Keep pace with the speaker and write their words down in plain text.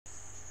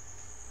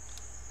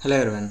Hello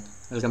everyone,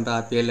 welcome to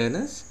RPA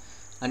Learners,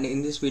 and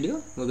in this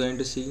video we're going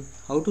to see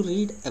how to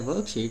read a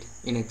worksheet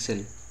in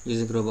Excel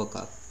using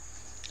Robocorp.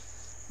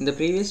 In the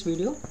previous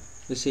video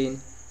we've seen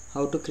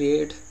how to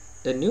create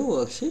a new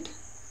worksheet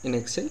in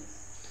Excel,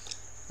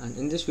 and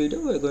in this video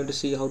we're going to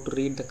see how to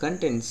read the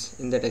contents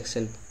in that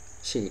Excel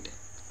sheet.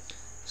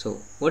 So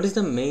what is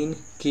the main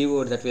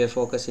keyword that we are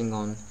focusing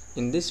on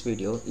in this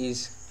video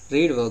is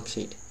read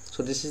worksheet.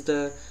 So this is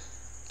the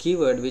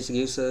keyword which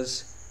gives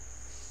us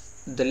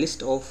the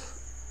list of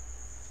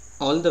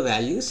all the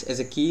values as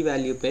a key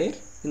value pair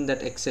in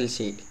that Excel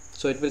sheet.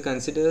 So it will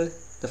consider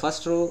the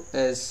first row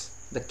as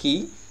the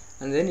key,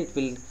 and then it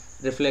will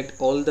reflect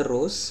all the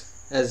rows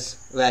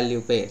as value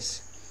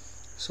pairs.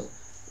 So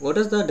what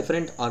are the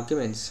different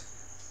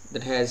arguments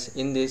that has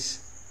in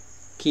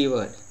this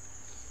keyword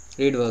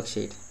read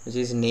worksheet, which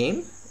is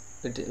name,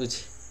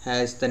 which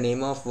has the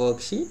name of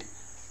worksheet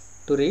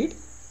to read,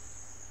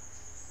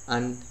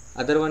 and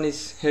other one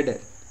is header.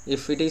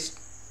 If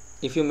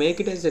you make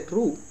it as a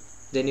true,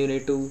 then you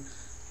need to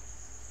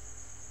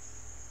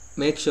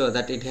make sure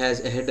that it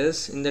has a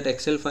headers in that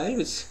Excel file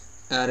which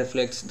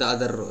reflects the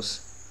other rows.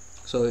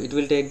 So it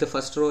will take the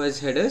first row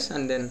as headers,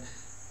 and then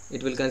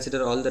it will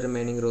consider all the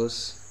remaining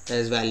rows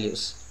as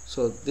values.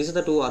 So these are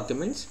the two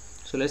arguments.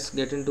 So let's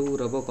get into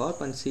Robocorp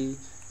and see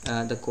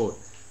the code.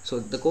 So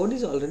the code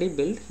is already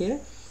built here.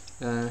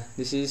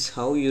 This is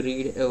how you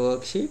read a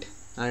worksheet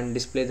and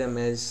display them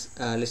as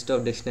a list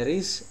of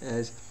dictionaries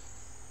as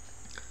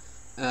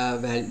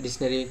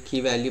dictionary key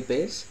value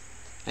pairs.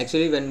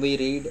 Actually, when we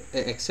read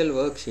an Excel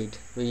worksheet,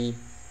 we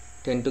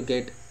tend to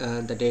get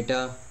the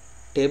data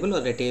table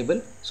or a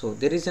table. So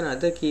there is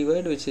another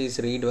keyword which is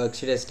read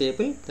worksheet as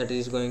table, that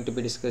is going to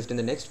be discussed in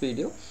the next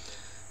video,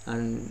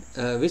 and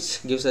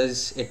which gives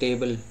us a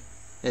table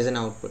as an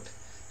output.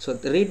 So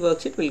the read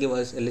worksheet will give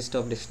us a list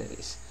of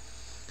dictionaries,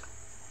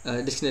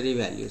 dictionary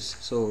values.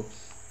 So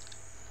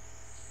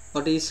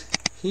what is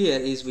here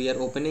is we are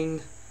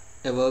opening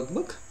a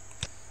workbook,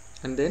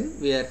 and then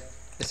we are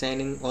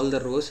assigning all the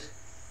rows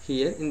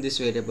here in this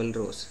variable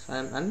rows,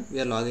 and we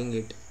are logging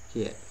it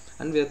here,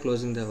 and we are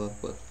closing the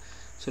workbook.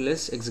 So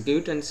let's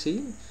execute and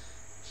see.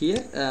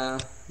 Here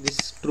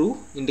this true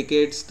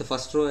indicates the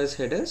first row as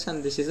headers,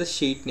 and this is the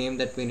sheet name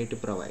that we need to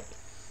provide.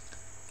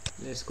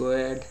 Let's go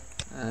ahead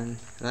and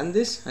run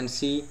this and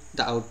see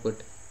the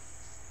output.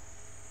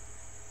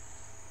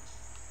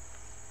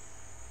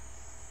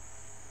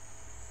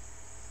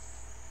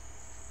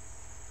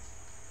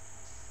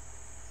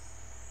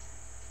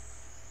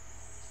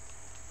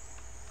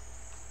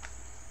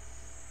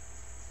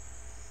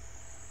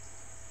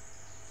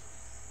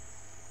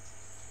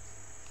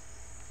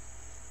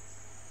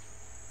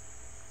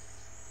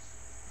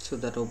 So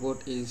the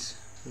robot is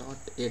not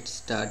yet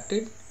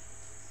started.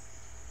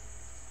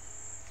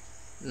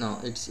 No,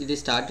 it is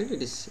started.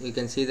 You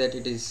can see that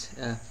it is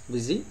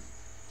busy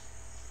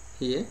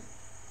here.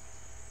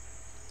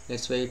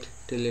 Let's wait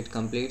till it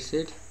completes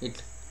it.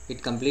 It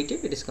is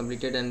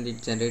completed, and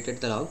it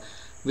generated the log.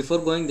 Before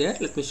going there,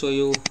 let me show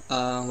you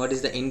what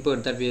is the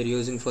input that we are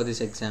using for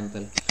this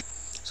example.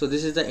 So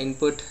this is the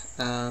input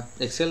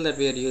Excel that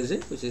we are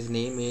using, which is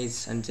name,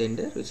 age and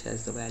gender, which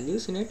has the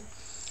values in it.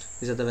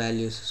 These are the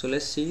values. So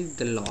let's see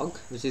the log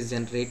which is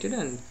generated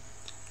and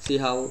see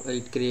how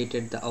it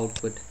created the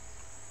output.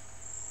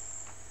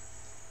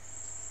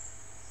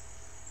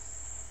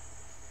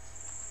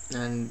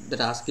 And the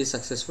task is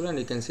successful, and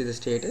you can see the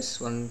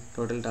status. One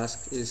total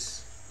task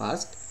is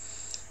passed,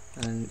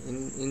 and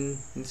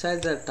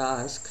inside the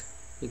task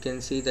you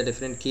can see the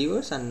different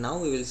keywords. And now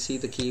we will see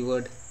the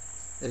keyword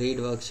read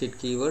worksheet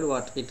keyword.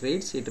 What it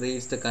reads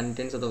the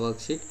contents of the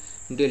worksheet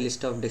into a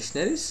list of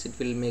dictionaries. It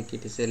will make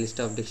it as a list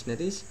of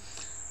dictionaries,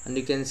 and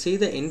you can see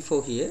the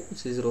info here,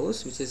 which is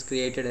rows, which is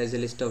created as a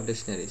list of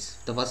dictionaries.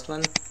 The first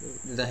one,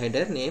 the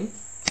header name,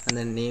 and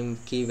then name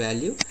key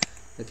value.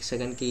 The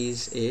second key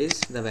is age,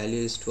 the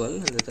value is 12,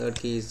 and the third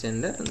key is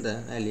gender, and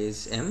the value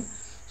is M.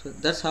 So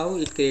that's how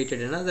it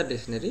created another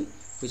dictionary,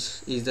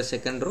 which is the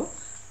second row,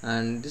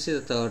 and this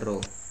is the third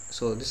row.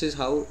 So this is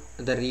how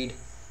the read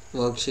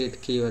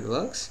worksheet keyword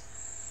works,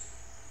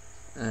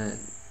 and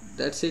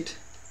that's it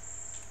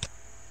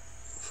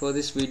for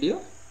this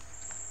video.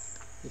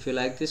 If you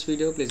like this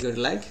video, please give it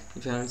a like.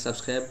 If you haven't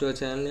subscribed to our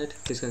channel yet,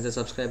 please consider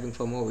subscribing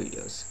for more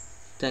videos.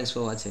 Thanks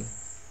for watching.